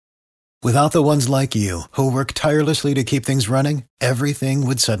Without the ones like you, who work tirelessly to keep things running, everything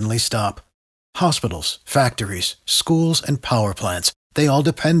would suddenly stop. Hospitals, factories, schools, and power plants, they all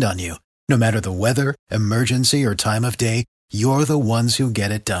depend on you. No matter the weather, emergency, or time of day, you're the ones who get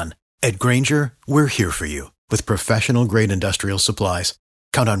it done. At Grainger, we're here for you with professional-grade industrial supplies.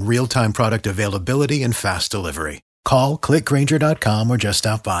 Count on real-time product availability and fast delivery. Call, clickgrainger.com, or just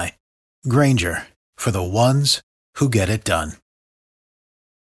stop by. Grainger, for the ones who get it done.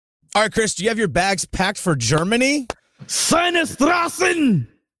 All right, Chris, do you have your bags packed for Germany? Seine Straßen!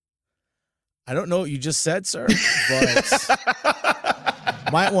 I don't know what you just said, sir, but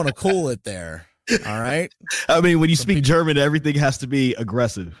might want to cool it there. All right? I mean, when you speak German, everything has to be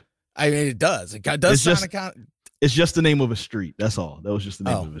aggressive. I mean, it does. It does sound like... It's just the name of a street. That's all. That was just the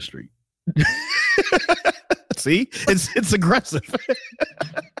name of a street. See? It's aggressive.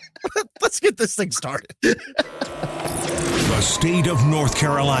 Let's get this thing started. The state of North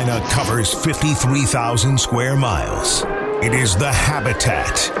Carolina covers 53,000 square miles. It is the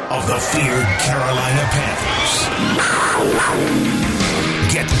habitat of the feared Carolina Panthers.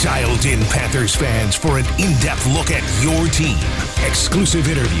 Get dialed in, Panthers fans, for an in-depth look at your team. Exclusive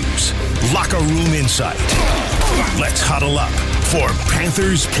interviews, locker room insight. Let's huddle up for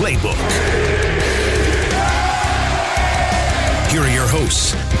Panthers Playbook. Here are your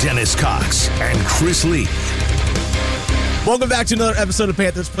hosts, Dennis Cox and Chris Lea. Welcome back to another episode of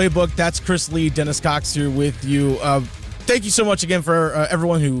Panthers Playbook. That's Chris Lea, Dennis Cox here with you. Thank you so much again for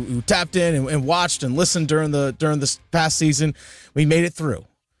everyone who tapped in and watched and listened during this past season. We made it through.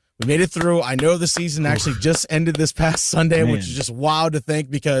 I know the season actually just ended this past Sunday, which is just wild to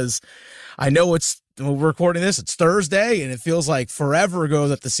think because I know we're recording this, it's Thursday, and it feels like forever ago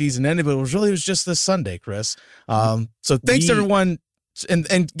that the season ended, but it was just this Sunday, Chris. So thanks everyone. And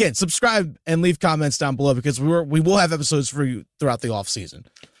again, subscribe and leave comments down below because we will have episodes for you throughout the off season.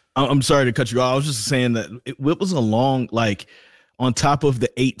 I'm sorry to cut you off. I was just saying that it was a long, on top of the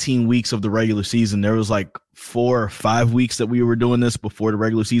 18 weeks of the regular season, there was 4 or 5 weeks that we were doing this before the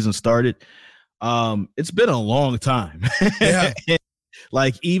regular season started. It's been a long time. Yeah.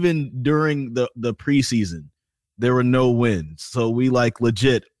 Even during the preseason, there were no wins. So we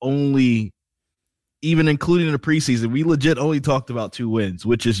legit only, even including the preseason, we legit only talked about 2 wins,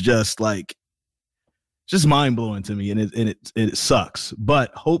 which is just mind blowing to me. And it sucks,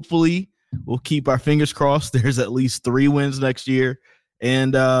 but hopefully we'll keep our fingers crossed. There's at least 3 wins next year.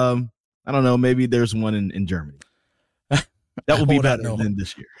 And I don't know, maybe there's one in Germany. That will be better than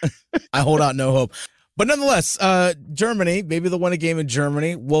this year. I hold out no hope. But nonetheless, Germany, maybe they'll win a game in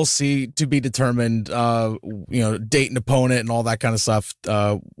Germany. We'll see, to be determined, date and opponent and all that kind of stuff.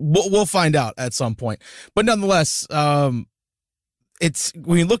 We'll find out at some point. But nonetheless, it's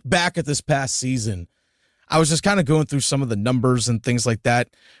when you look back at this past season, I was just kind of going through some of the numbers and things like that.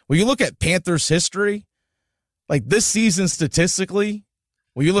 When you look at Panthers history, this season statistically,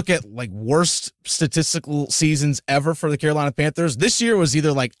 when you look at worst statistical seasons ever for the Carolina Panthers, this year was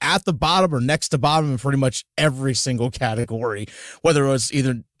either at the bottom or next to bottom in pretty much every single category, whether it was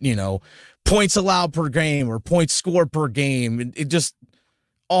either, points allowed per game or points scored per game. It just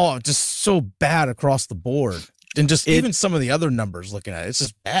so bad across the board. And just even some of the other numbers looking at it, it's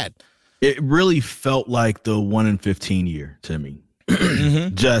just bad. It really felt like the 1-15 year to me.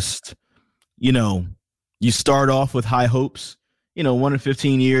 Mm-hmm. Just, you start off with high hopes.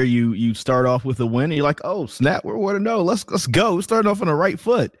 1-15 year, you start off with a win, and you're like, oh snap, we're 1-0. Let's go. We're starting off on the right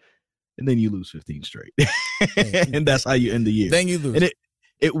foot, and then you lose 15 straight, and that's how you end the year. Then you lose. And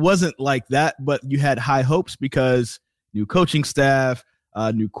it wasn't like that, but you had high hopes because new coaching staff,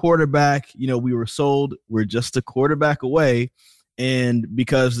 new quarterback. We were sold. We're just a quarterback away, and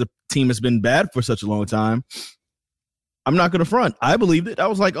because the team has been bad for such a long time, I'm not going to front. I believed it. I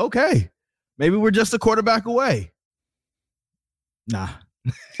was like, okay, maybe we're just a quarterback away. Nah,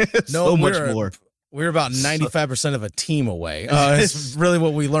 so much more. We're about 95% of a team away. It's really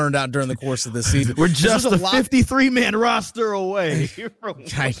what we learned out during the course of this season. We're just a 53-man roster away.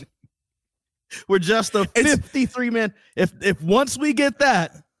 We're just a 53-man. If once we get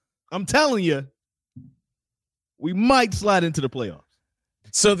that, I'm telling you, we might slide into the playoffs.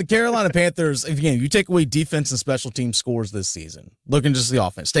 So the Carolina Panthers, again, you take away defense and special team scores this season. Looking just the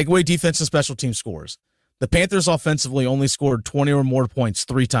offense. Take away defense and special team scores. The Panthers offensively only scored 20 or more points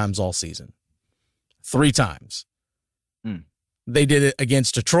 3 times all season. 3 times. They did it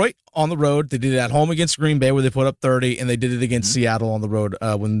against Detroit on the road. They did it at home against Green Bay where they put up 30, and they did it against Seattle on the road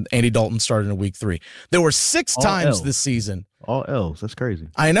when Andy Dalton started in week 3. There were 6 times this season. All L's. That's crazy.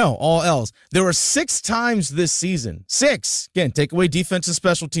 I know, all L's. There were 6 times this season. 6. Again, take away defense and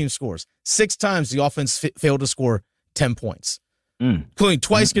special team scores. 6 times the offense failed to score 10 points. including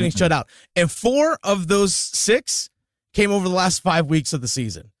twice getting shut out. And 4 of those 6 came over the last 5 weeks of the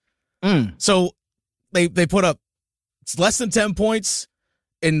season. So they put up less than 10 points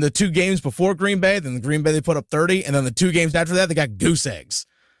in the 2 games before Green Bay. Then the Green Bay, they put up 30. And then the 2 games after that, they got goose eggs.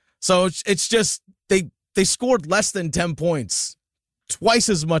 So it's just they scored less than 10 points twice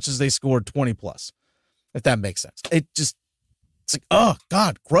as much as they scored 20 plus, if that makes sense. It's like, oh,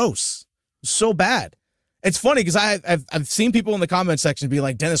 God, gross. So bad. It's funny because I've seen people in the comment section be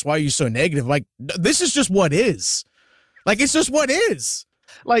like, Dennis, why are you so negative? Like, this is just what is. Like, it's just what is.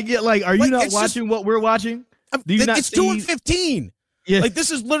 Like, yeah, like, are you not watching what we're watching? Do you not it's 2-15. Yeah. Like,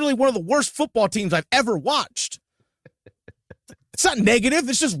 this is literally one of the worst football teams I've ever watched. It's not negative.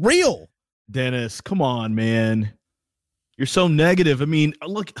 It's just real. Dennis, come on, man. You're so negative. I mean,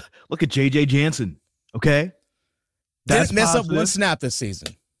 look at JJ Jansen. Okay. Didn't mess up one snap this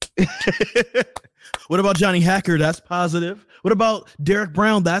season. What about Johnny Hacker? That's positive. What about Derrick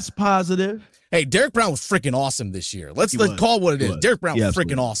Brown? That's positive. Hey, Derrick Brown was freaking awesome this year. Let's call it what it is. Derrick Brown was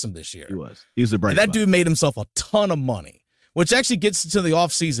freaking awesome this year. He was. He was the bright. That dude made himself a ton of money, which actually gets into the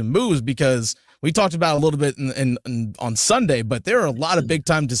offseason moves because we talked about it a little bit on Sunday, but there are a lot of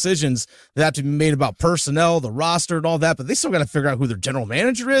big-time decisions that have to be made about personnel, the roster, and all that, but they still got to figure out who their general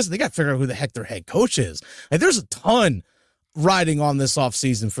manager is. They got to figure out who the heck their head coach is. Like, there's a ton riding on this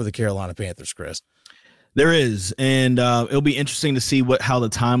offseason for the Carolina Panthers, Chris. There is, and it'll be interesting to see how the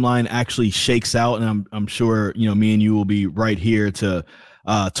timeline actually shakes out, and I'm sure me and you will be right here to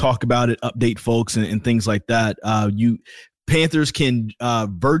talk about it, update folks, and things like that. Panthers can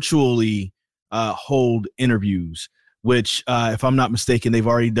virtually hold interviews, which, if I'm not mistaken, they've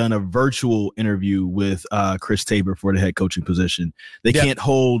already done a virtual interview with Chris Tabor for the head coaching position. They can't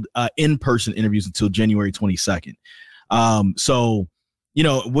hold in-person interviews until January 22nd. So,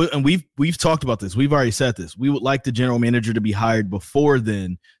 and we've talked about this. We've already said this. We would like the general manager to be hired before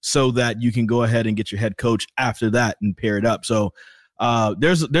then so that you can go ahead and get your head coach after that and pair it up. So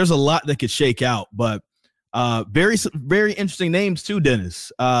there's a lot that could shake out, but very, very interesting names too,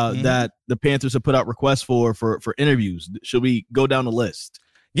 Dennis, that the Panthers have put out requests for interviews. Should we go down the list?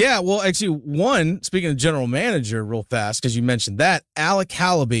 Yeah, well, actually, speaking of general manager real fast, because you mentioned that, Alec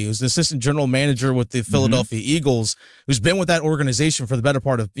Hallaby, who's the assistant general manager with the Philadelphia Eagles, who's been with that organization for the better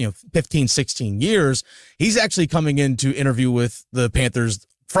part of 15, 16 years, he's actually coming in to interview with the Panthers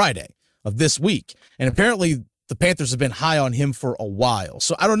Friday of this week. And apparently the Panthers have been high on him for a while.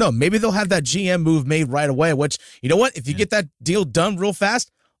 So I don't know. Maybe they'll have that GM move made right away, which, you know what? If you get that deal done real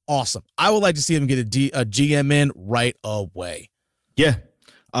fast, awesome. I would like to see them get a GM in right away. Yeah.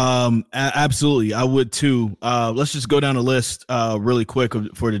 Absolutely. I would too. Let's just go down the list really quick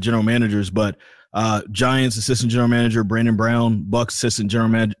for the general managers, but Giants assistant general manager Brandon Brown, Bucks assistant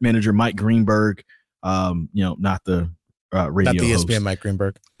general manager Mike Greenberg, not the radio not the ESPN host. Mike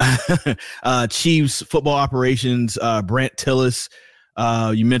Greenberg. Chiefs football operations Brant Tillis.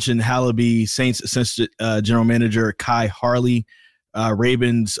 You mentioned Hallaby, Saints assistant general manager Kai Harley,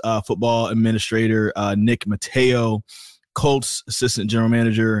 Ravens football administrator Nick Mateo, Colts assistant general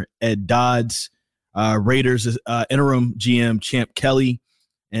manager Ed Dodds, Raiders interim GM Champ Kelly,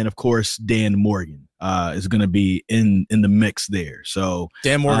 and of course Dan Morgan is going to be in the mix there. So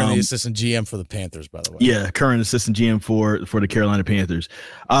Dan Morgan, the assistant GM for the Panthers, by the way. Yeah, current assistant GM for the Carolina Panthers.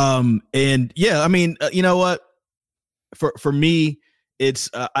 And yeah, I mean, you know what? For me, it's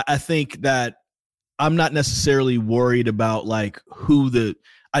I think that I'm not necessarily worried about like who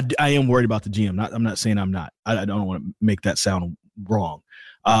I am worried about the GM. I'm not saying I'm not. I don't want to make that sound wrong.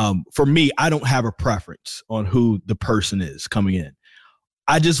 For me, I don't have a preference on who the person is coming in.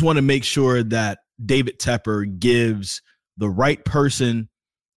 I just want to make sure that David Tepper gives the right person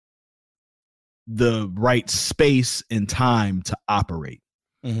the right space and time to operate.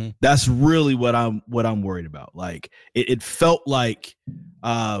 Mm-hmm. That's really what I'm worried about. Like it felt like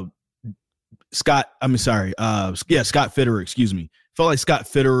Scott Fitterer, excuse me. Felt like Scott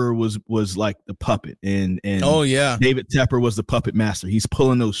Fitterer was like the puppet and oh yeah, David Tepper was the puppet master. He's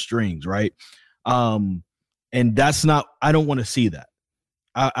pulling those strings, right? And that's not, I don't want to see that.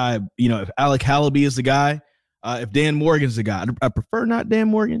 I if Alec Hallaby is the guy, if Dan Morgan's the guy, I prefer not Dan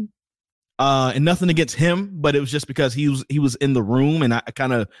Morgan. And nothing against him, but it was just because he was in the room and I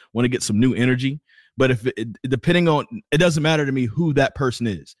kind of want to get some new energy. But depending on, it doesn't matter to me who that person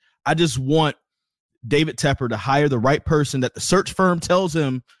is. I just want David Tepper to hire the right person that the search firm tells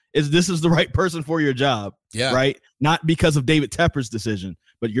him this is the right person for your job. Yeah. Right. Not because of David Tepper's decision,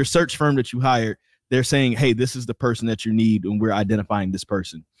 but your search firm that you hired, they're saying, hey, this is the person that you need. And we're identifying this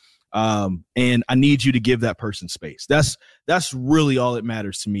person. And I need you to give that person space. That's really all that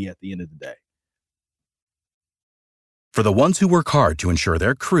matters to me at the end of the day. For the ones who work hard to ensure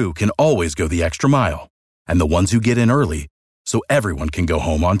their crew can always go the extra mile, and the ones who get in early so everyone can go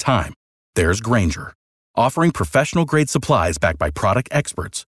home on time, there's Grainger, offering professional-grade supplies backed by product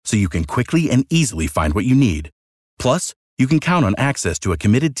experts so you can quickly and easily find what you need. Plus, you can count on access to a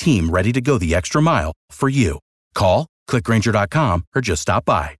committed team ready to go the extra mile for you. Call, click Grainger.com, or just stop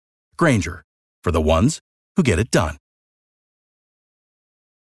by. Grainger, for the ones who get it done.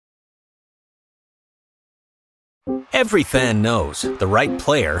 Every fan knows the right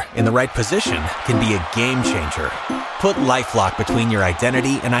player in the right position can be a game changer. Put LifeLock between your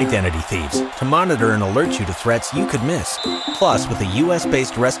identity and identity thieves to monitor and alert you to threats you could miss. Plus, with a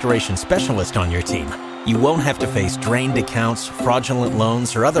U.S.-based restoration specialist on your team, you won't have to face drained accounts, fraudulent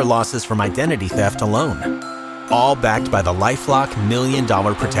loans, or other losses from identity theft alone. All backed by the LifeLock $1 Million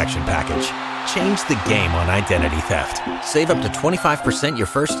Protection Package. Change the game on identity theft. Save up to 25% your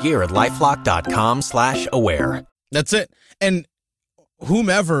first year at LifeLock.com/aware. That's it. And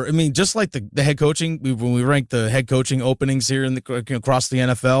whomever, I mean, just like the head coaching, when we rank the head coaching openings here in across the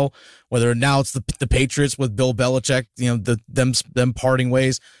NFL, whether now it's the Patriots with Bill Belichick, them parting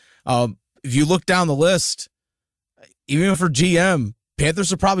ways. If you look down the list, even for GM,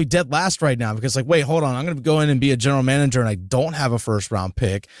 Panthers are probably dead last right now because, like, wait, hold on. I'm going to go in and be a general manager, and I don't have a first-round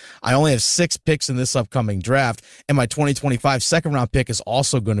pick. I only have 6 picks in this upcoming draft, and my 2025 second-round pick is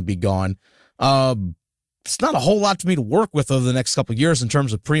also going to be gone. It's not a whole lot for me to work with over the next couple of years in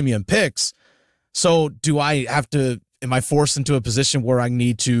terms of premium picks. So am I forced into a position where I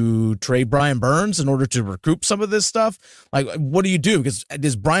need to trade Brian Burns in order to recoup some of this stuff? Like, what do you do? Because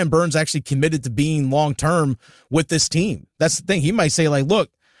is Brian Burns actually committed to being long-term with this team? That's the thing. He might say, like, look,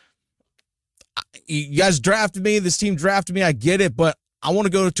 you guys drafted me. This team drafted me. I get it, but I want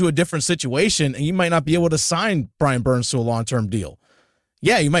to go to a different situation, and you might not be able to sign Brian Burns to a long-term deal.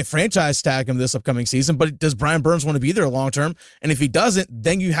 Yeah, you might franchise tag him this upcoming season, but does Brian Burns want to be there long-term? And if he doesn't,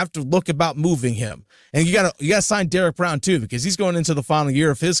 then you have to look about moving him. And you gotta sign Derrick Brown too, because he's going into the final year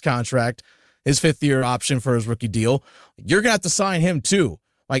of his contract, his 5th-year option for his rookie deal. You're gonna have to sign him too.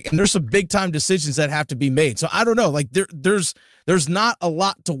 Like, and there's some big-time decisions that have to be made. So I don't know. Like, there's not a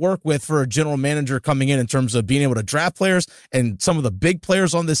lot to work with for a general manager coming in terms of being able to draft players, and some of the big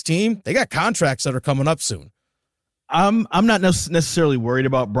players on this team, they got contracts that are coming up soon. I'm not necessarily worried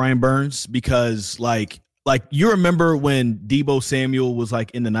about Brian Burns because like you remember when Deebo Samuel was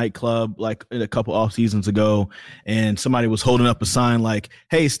like in the nightclub like a couple off seasons ago, and somebody was holding up a sign like,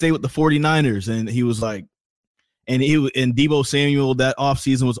 hey, stay with the 49ers. And he was like, and Deebo Samuel that off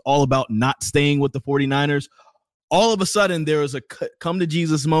season was all about not staying with the 49ers. All of a sudden there was a come to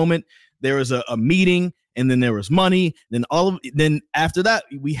Jesus moment. There was a meeting, and then there was money. Then after that,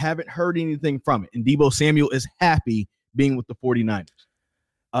 we haven't heard anything from it. And Deebo Samuel is happy being with the 49ers.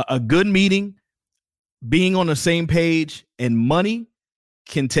 A good meeting, being on the same page, and money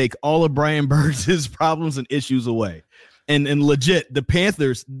can take all of Brian Burns' problems and issues away. And legit, the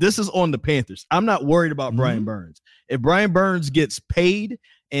Panthers, this is on the Panthers. I'm not worried about Brian Burns. If Brian Burns gets paid,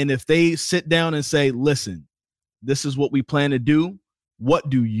 and if they sit down and say, listen, this is what we plan to do,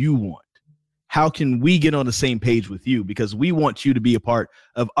 what do you want? How can we get on the same page with you? Because we want you to be a part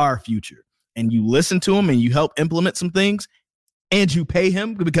of our future. And you listen to him and you help implement some things, and you pay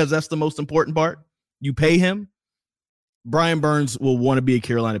him, because that's the most important part. You pay him. Brian Burns will want to be a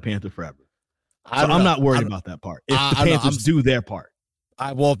Carolina Panther forever. So I'm not worried about that part. If the Panthers do their part.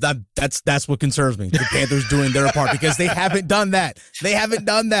 That's what concerns me. The Panthers doing their part, because they haven't done that.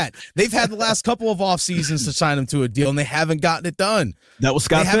 They've had the last couple of off seasons to sign him to a deal, and they haven't gotten it done. That was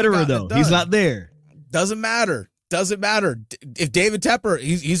Scott Fitterer, though. He's not there. Doesn't matter. If David Tepper,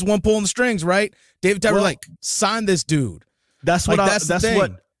 he's one pulling the strings, right? David Tepper, sign this dude. That's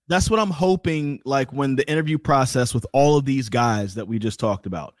what I'm hoping. Like, when the interview process with all of these guys that we just talked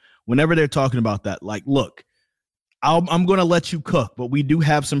about, whenever they're talking about that, like, look, I'm going to let you cook, but we do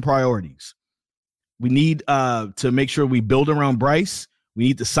have some priorities. We need to make sure we build around Bryce. We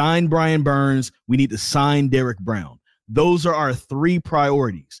need to sign Brian Burns. We need to sign Derrick Brown. Those are our 3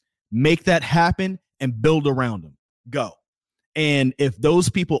 priorities. Make that happen and build around them. Go. And if those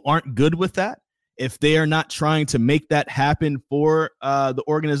people aren't good with that, if they are not trying to make that happen for the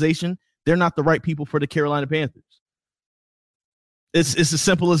organization, they're not the right people for the Carolina Panthers. It's as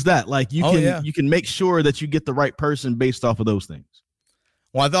simple as that. Like, you can make sure that you get the right person based off of those things.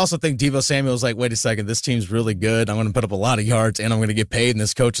 Well, I also think Deebo Samuel's like, wait a second, this team's really good. I'm going to put up a lot of yards, and I'm going to get paid, and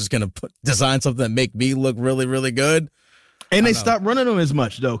this coach is going to design something that make me look really, really good. And they stopped running him as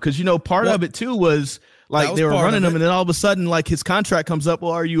much, though, because, part of it, too, was like they were running him, and then all of a sudden, like, his contract comes up.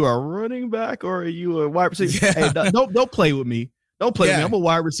 Well, are you a running back or are you a wide receiver? Yeah. Hey, don't play with me. Don't play with me. I'm a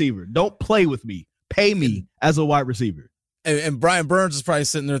wide receiver. Don't play with me. Pay me as a wide receiver. And Brian Burns is probably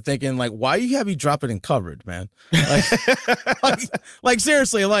sitting there thinking, like, why you have me drop it in coverage, man? Like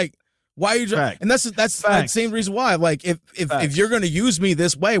seriously, like, why you drop? And that's the same reason why. Like, if you're going to use me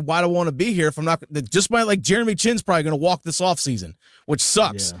this way, why do I want to be here? If I'm not just by like Jeremy Chinn's probably going to walk this offseason, which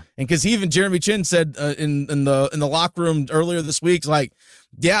sucks. Yeah. And because even Jeremy Chinn said in the locker room earlier this week, like,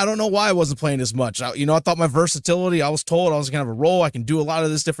 yeah, I don't know why I wasn't playing as much. I thought my versatility, I was told I was going to have a role. I can do a lot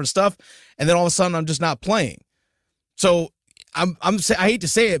of this different stuff. And then all of a sudden I'm just not playing. So I hate to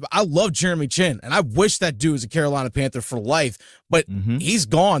say it, but I love Jeremy Chinn, and I wish that dude was a Carolina Panther for life, but he's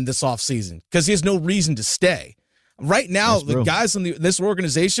gone this offseason because he has no reason to stay. Right now, the guys in this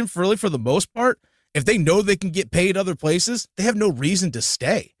organization, for the most part, if they know they can get paid other places, they have no reason to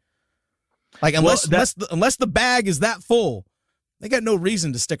stay. Like, unless the bag is that full, they got no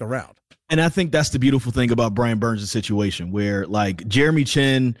reason to stick around. And I think that's the beautiful thing about Brian Burns' situation, where like Jeremy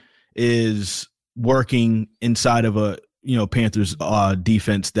Chinn is working inside of a Panthers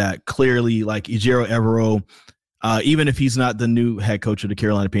defense that clearly, like Ejiro Evero, even if he's not the new head coach of the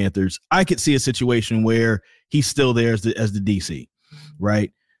Carolina Panthers, I could see a situation where he's still there as the DC,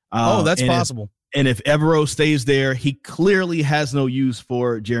 right? That's possible. And if Evero stays there, he clearly has no use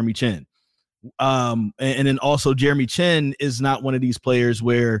for Jeremy Chinn. And then also Jeremy Chinn is not one of these players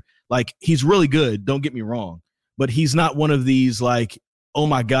where, like, he's really good, don't get me wrong, but he's not one of these like, oh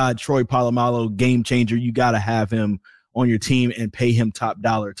my God, Troy Polamalu game changer, you got to have him on your team and pay him top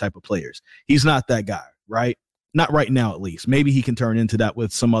dollar type of players. He's not that guy, right? Not right now, at least. Maybe he can turn into that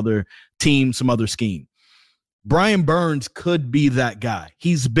with some other team, some other scheme. Brian Burns could be that guy.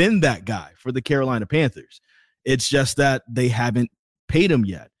 He's been that guy for the Carolina Panthers. It's just that they haven't paid him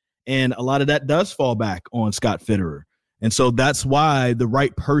yet. And a lot of that does fall back on Scott Fitterer. And so that's why the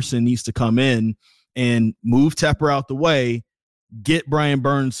right person needs to come in and move Tepper out the way, get Brian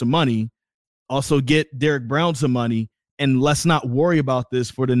Burns some money, also get Derrick Brown some money, and let's not worry about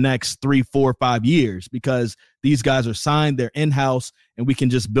this for the next 3, 4, 5 years because these guys are signed, they're in-house, and we can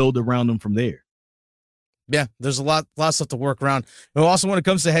just build around them from there. Yeah, there's a lot of stuff to work around. And also when it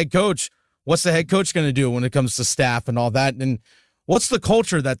comes to head coach, what's the head coach going to do when it comes to staff and all that? And what's the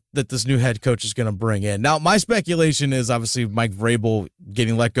culture that this new head coach is going to bring in? Now, my speculation is obviously Mike Vrabel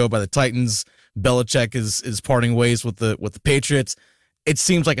getting let go by the Titans. Belichick is parting ways with the Patriots. It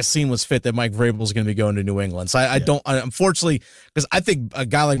seems like a seamless fit that Mike Vrabel is going to be going to New England. So unfortunately, because I think a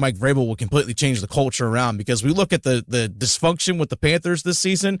guy like Mike Vrabel will completely change the culture around because we look at the dysfunction with the Panthers this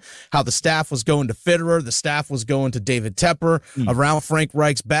season, how the staff was going to Fitterer, the staff was going to David Tepper around Frank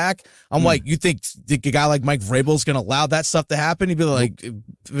Reich's back. I'm like, you think a guy like Mike Vrabel is going to allow that stuff to happen? He'd be like, I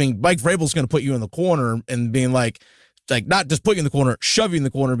mean, Mike Vrabel is going to put you in the corner and being like not just put you in the corner, shove you in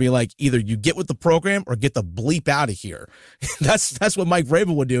the corner, be like, either you get with the program or get the bleep out of here. That's what Mike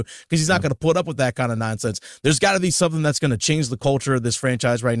Vrabel would do because he's not going to put up with that kind of nonsense. There's got to be something that's going to change the culture of this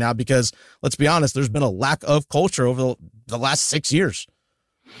franchise right now because, let's be honest, there's been a lack of culture over the last 6 years.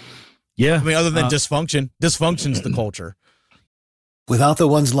 Yeah. I mean, other than dysfunction's the culture. Without the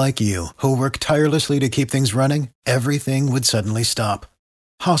ones like you who work tirelessly to keep things running, everything would suddenly stop.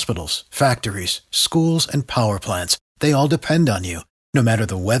 Hospitals, factories, schools, and power plants, they all depend on you. No matter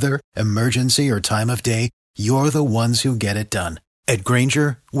the weather, emergency, or time of day, you're the ones who get it done. At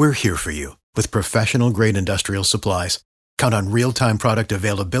Grainger, we're here for you with professional-grade industrial supplies. Count on real-time product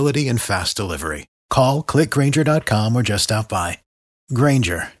availability and fast delivery. Call, click Grainger.com, or just stop by.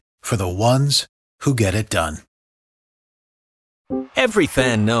 Grainger, for the ones who get it done. Every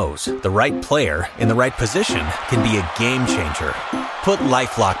fan knows the right player in the right position can be a game changer. Put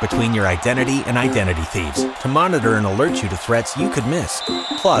LifeLock between your identity and identity thieves to monitor and alert you to threats you could miss.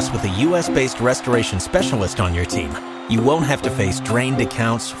 Plus, with a U.S.-based restoration specialist on your team, you won't have to face drained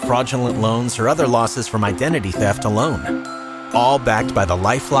accounts, fraudulent loans, or other losses from identity theft alone. All backed by the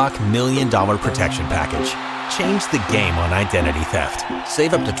LifeLock $1 Million Protection Package. Change the game on identity theft.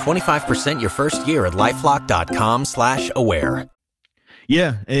 Save up to 25% your first year at LifeLock.com/aware.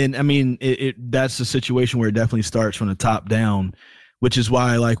 Yeah, and I mean, that's a situation where it definitely starts from the top down, which is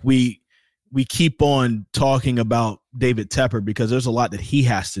why, like, we keep on talking about David Tepper because there's a lot that he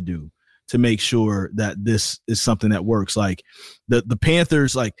has to do to make sure that this is something that works. Like the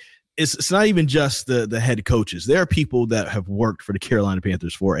Panthers, like it's not even just the head coaches. There are people that have worked for the Carolina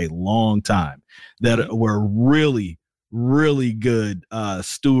Panthers for a long time that were really, really good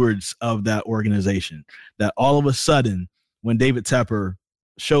stewards of that organization, that all of a sudden when David Tepper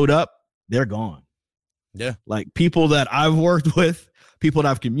showed up, they're gone. Yeah. Like people that I've worked with, people that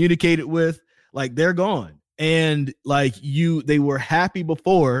I've communicated with, like they're gone. And like they were happy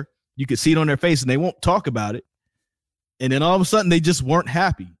before, you could see it on their face and they won't talk about it. And then all of a sudden they just weren't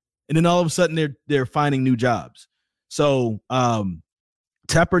happy. and then all of a sudden they're finding new jobs. So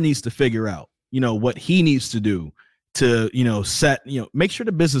Tepper needs to figure out, what he needs to do to, make sure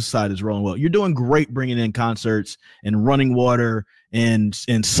the business side is rolling well. You're doing great bringing in concerts and running water and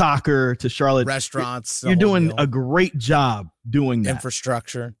soccer to Charlotte. Restaurants. You're doing a great job doing that.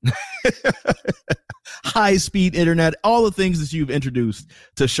 Infrastructure. High-speed internet, all the things that you've introduced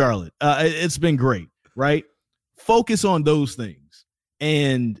to Charlotte. It's been great, right? Focus on those things.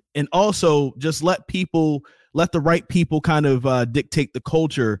 And also just let the right people kind of dictate the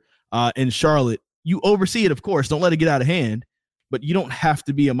culture in Charlotte. You oversee it, of course. Don't let it get out of hand, but you don't have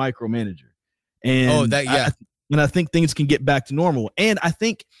to be a micromanager. And I think things can get back to normal. And I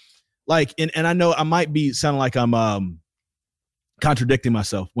think, and I know I might be sounding like I'm contradicting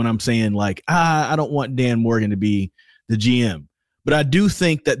myself when I'm saying I don't want Dan Morgan to be the GM, but I do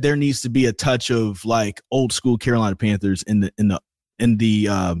think that there needs to be a touch of old school Carolina Panthers in the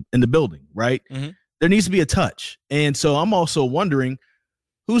building, right? Mm-hmm. There needs to be a touch. And so I'm also wondering,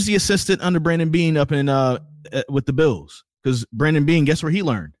 who's the assistant under Brandon Beane up in with the Bills? Because Brandon Beane, guess where he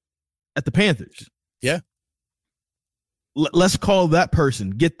learned? At the Panthers. Yeah. Let's call that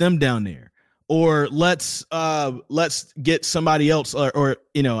person, get them down there, or let's get somebody else. Or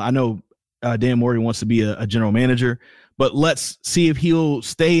I know Dan Morgan wants to be a general manager, but let's see if he'll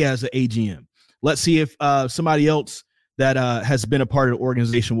stay as an AGM. Let's see if somebody else that has been a part of the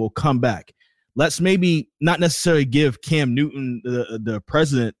organization will come back. Let's maybe not necessarily give Cam Newton the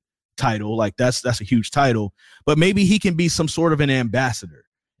president title, that's a huge title, but maybe he can be some sort of an ambassador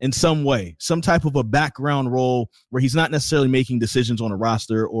in some way, some type of a background role where he's not necessarily making decisions on a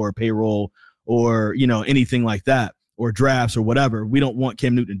roster or payroll or anything like that, or drafts or whatever. We don't want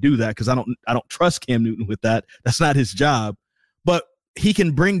Cam Newton to do that because I don't trust Cam Newton with that. That's not his job. But he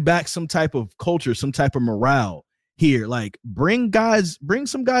can bring back some type of culture, some type of morale here. Bring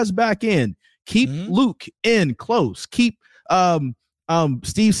some guys back in. Keep Luke in close. Keep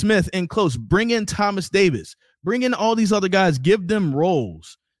Steve Smith in close. Bring in Thomas Davis. Bring in all these other guys. Give them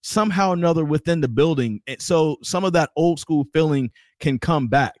roles somehow or another within the building, so some of that old school feeling can come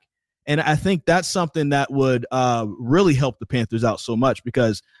back. And I think that's something that would really help the Panthers out so much,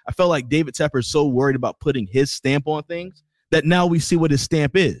 because I felt like David Tepper is so worried about putting his stamp on things that now we see what his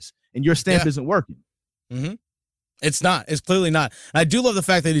stamp is, and your stamp isn't working. Mm-hmm. It's not. It's clearly not. I do love the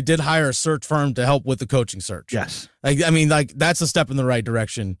fact that he did hire a search firm to help with the coaching search. Yes. That's a step in the right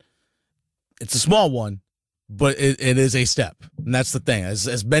direction. It's a small one, but it is a step. And that's the thing.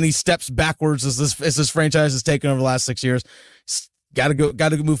 As many steps backwards as this franchise has taken over the last 6 years, got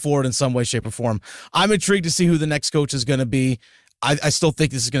to move forward in some way, shape, or form. I'm intrigued to see who the next coach is going to be. I still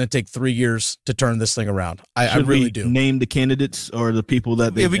think this is going to take 3 years to turn this thing around. I really do. Name the candidates or the people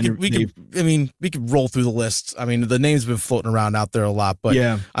that they. We could roll through the list. The names have been floating around out there a lot, but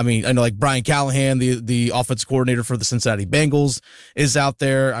I know Brian Callahan, the offensive coordinator for the Cincinnati Bengals, is out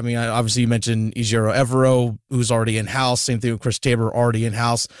there. Obviously you mentioned Ejiro Evero, who's already in house. Same thing with Chris Tabor, already in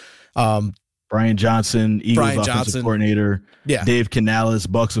house. Brian Johnson, Eagles offensive coordinator. Yeah. Dave Canales,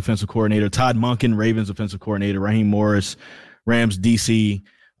 Bucks offensive coordinator. Todd Monken, Ravens offensive coordinator. Raheem Morris, Rams DC,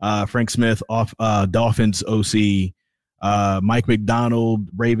 Frank Smith, Dolphins OC, Mike McDonald,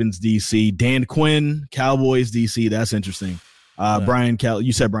 Ravens DC, Dan Quinn, Cowboys DC. That's interesting.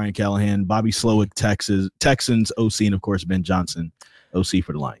 You said Brian Callahan, Bobby Slowick, Texans OC, and of course Ben Johnson, OC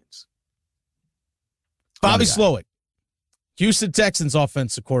for the Lions. Bobby Slowick, Houston Texans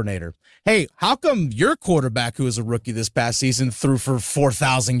offensive coordinator. Hey, how come your quarterback, who was a rookie this past season, threw for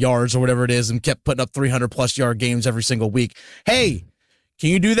 4,000 yards or whatever it is and kept putting up 300-plus yard games every single week? Hey,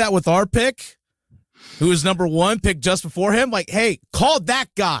 can you do that with our pick, who is number one, picked just before him? Hey, call that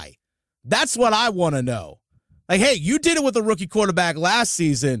guy. That's what I want to know. Hey, you did it with a rookie quarterback last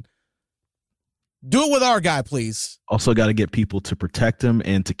season. Do it with our guy, please. Also got to get people to protect him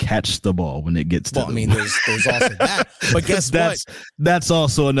and to catch the ball when it gets to them. There's also that. But guess what? That's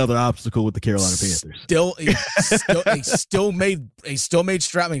also another obstacle with the Carolina Panthers. He still made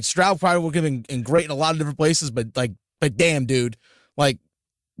Stroud. Stroud probably would have been great in a lot of different places, but damn, dude,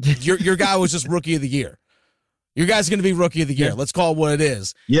 your guy was just rookie of the year. Your guy's going to be rookie of the year. Yeah. Let's call it what it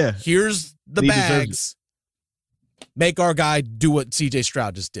is. Yeah. Here's the bags. Make our guy do what CJ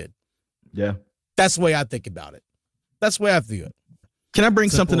Stroud just did. Yeah. That's the way I think about it. That's the way I view it. Can I bring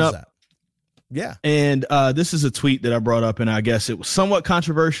something up? Yeah. And this is a tweet that I brought up, and I guess it was somewhat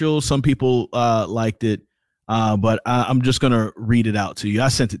controversial. Some people liked it, but I'm just going to read it out to you. I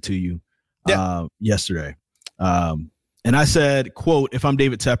sent it to you yesterday. And I said, quote, if I'm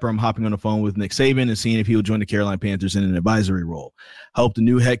David Tepper, I'm hopping on the phone with Nick Saban and seeing if he will join the Carolina Panthers in an advisory role. Help the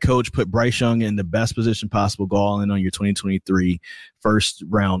new head coach put Bryce Young in the best position possible. Go all in on your 2023 first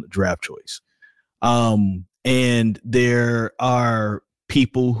round draft choice. And there are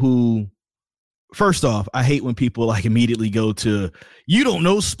people who, first off, I hate when people like immediately go to, you don't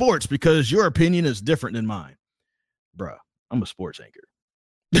know sports because your opinion is different than mine. Bruh, I'm a sports anchor.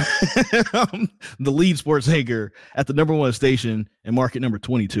 I'm the lead sports anchor at the number 1 station and market number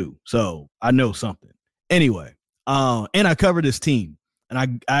 22. So I know something. Anyway, and I cover this team, and I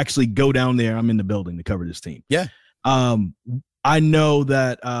actually go down there. I'm in the building to cover this team. Yeah. I know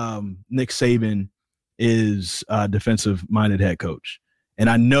that Nick Saban is a defensive-minded head coach, and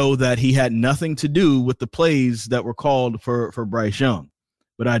I know that he had nothing to do with the plays that were called for Bryce Young.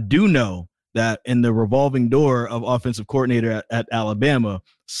 But I do know that in the revolving door of offensive coordinator at Alabama,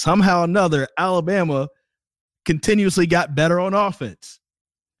 somehow or another, Alabama continuously got better on offense.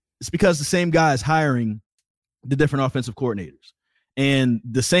 It's because the same guy is hiring the different offensive coordinators. And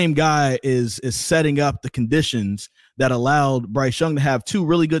the same guy is setting up the conditions that allowed Bryce Young to have 2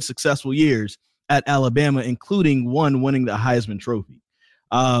 really good, successful years at Alabama, including one winning the Heisman Trophy.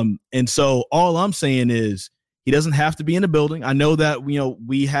 And so all I'm saying is, he doesn't have to be in the building. I know that,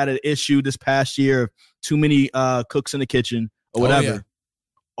 we had an issue this past year of too many cooks in the kitchen or whatever.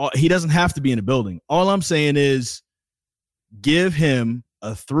 Oh, yeah. He doesn't have to be in the building. All I'm saying is give him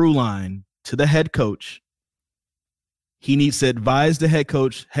a through line to the head coach. He needs to advise the head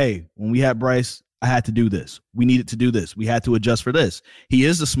coach, hey, when we had Bryce, I had to do this. We needed to do this. We had to adjust for this. He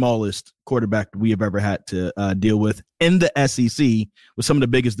is the smallest quarterback we have ever had to deal with in the SEC, with some of the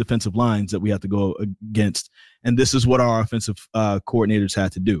biggest defensive lines that we have to go against. And this is what our offensive coordinators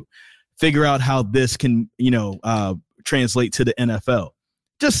had to do. Figure out how this can, translate to the NFL.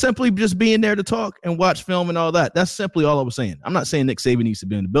 Just being there to talk and watch film and all that. That's simply all I was saying. I'm not saying Nick Saban needs to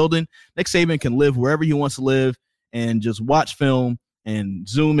be in the building. Nick Saban can live wherever he wants to live and just watch film and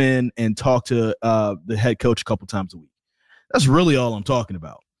zoom in and talk to the head coach a couple times a week. That's really all I'm talking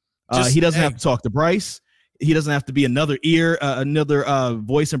about. He doesn't have to talk to Bryce. He doesn't have to be another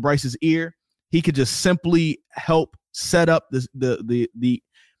voice in Bryce's ear. He could just simply help set up the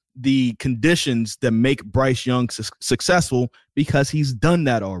conditions that make Bryce Young successful, because he's done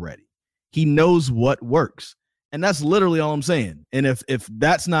that already. He knows what works. And that's literally all I'm saying. And if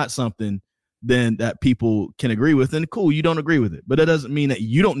that's not something then that people can agree with, then cool, you don't agree with it. But that doesn't mean that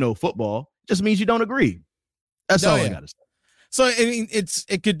you don't know football. It just means you don't agree. That's all I got to say. So, I mean,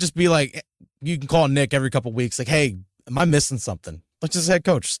 it could just be like, you can call Nick every couple of weeks, like, hey, am I missing something? Like, just head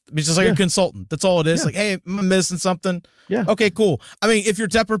coach. It's just like a consultant. That's all it is. Yeah. Like, hey, am I missing something? Yeah. Okay, cool. I mean, if you're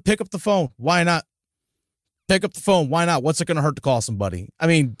Tepper, pick up the phone. Why not? Pick up the phone. Why not? What's it going to hurt to call somebody? I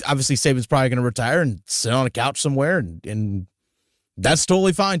mean, obviously, Saban's probably going to retire and sit on a couch somewhere, and that's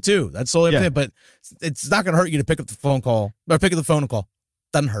totally fine too. That's totally fine. But it's not going to hurt you to pick up the phone and call.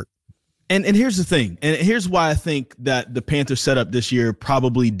 Doesn't hurt. And here's the thing, and here's why I think that the Panthers setup this year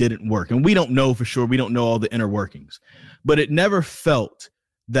probably didn't work. And we don't know for sure. We don't know all the inner workings. But it never felt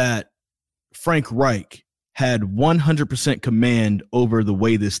that Frank Reich had 100% command over the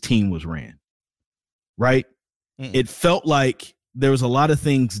way this team was ran, right? It felt like there was a lot of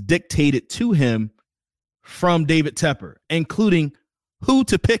things dictated to him from David Tepper, including who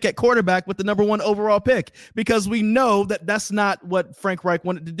to pick at quarterback with the number 1 overall pick, because we know that that's not what Frank Reich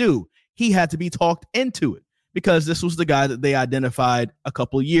wanted to do. He had to be talked into it, because this was the guy that they identified a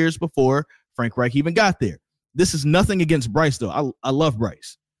couple of years before Frank Reich even got there. This is nothing against Bryce, though. I love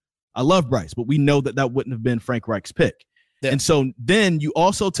Bryce. But we know that wouldn't have been Frank Reich's pick. Yeah. And so then you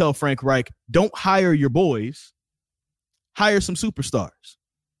also tell Frank Reich, don't hire your boys, hire some superstars.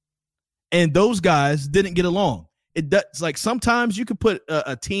 And those guys didn't get along. It's like sometimes you could put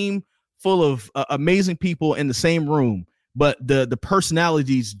a team full of amazing people in the same room, but the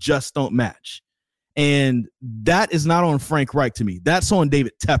personalities just don't match. And that is not on Frank Reich to me. That's on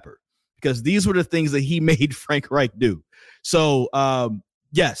David Tepper, because these were the things that he made Frank Reich do. So,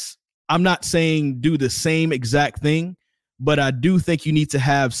 yes, I'm not saying do the same exact thing, but I do think you need to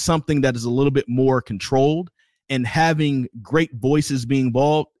have something that is a little bit more controlled, and having great voices being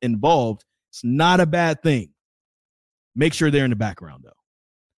involved. It's not a bad thing. Make sure they're in the background, though.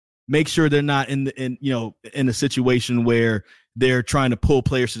 Make sure they're not in a situation where they're trying to pull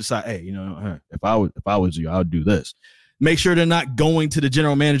players to the side. Hey, if I was you, I would do this. Make sure they're not going to the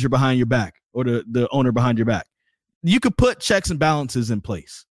general manager behind your back or the owner behind your back. You could put checks and balances in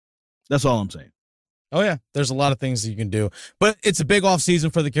place. That's all I'm saying. Oh, yeah. There's a lot of things that you can do. But it's a big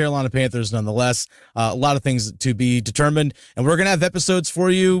offseason for the Carolina Panthers nonetheless. A lot of things to be determined. And we're going to have episodes for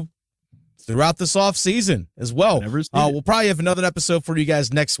you throughout this offseason as well. We'll probably have another episode for you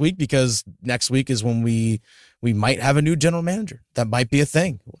guys next week, because next week is when we might have a new general manager. That might be a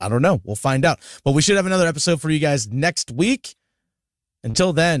thing. I don't know. We'll find out. But we should have another episode for you guys next week.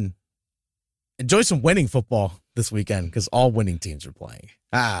 Until then, enjoy some winning football this weekend, because all winning teams are playing.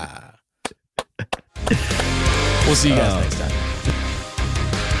 We'll see you guys next time.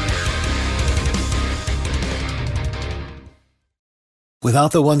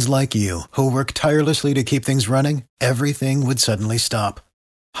 Without the ones like you, who work tirelessly to keep things running, everything would suddenly stop.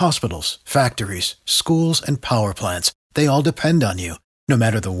 Hospitals, factories, schools, and power plants, they all depend on you. No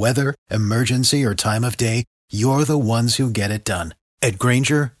matter the weather, emergency, or time of day, you're the ones who get it done. At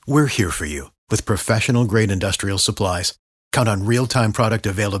Grainger, we're here for you with professional-grade industrial supplies. Count on real-time product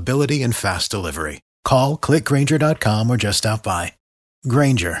availability and fast delivery. Call, click Grainger.com, or just stop by.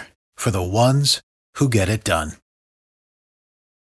 Grainger, for the ones who get it done.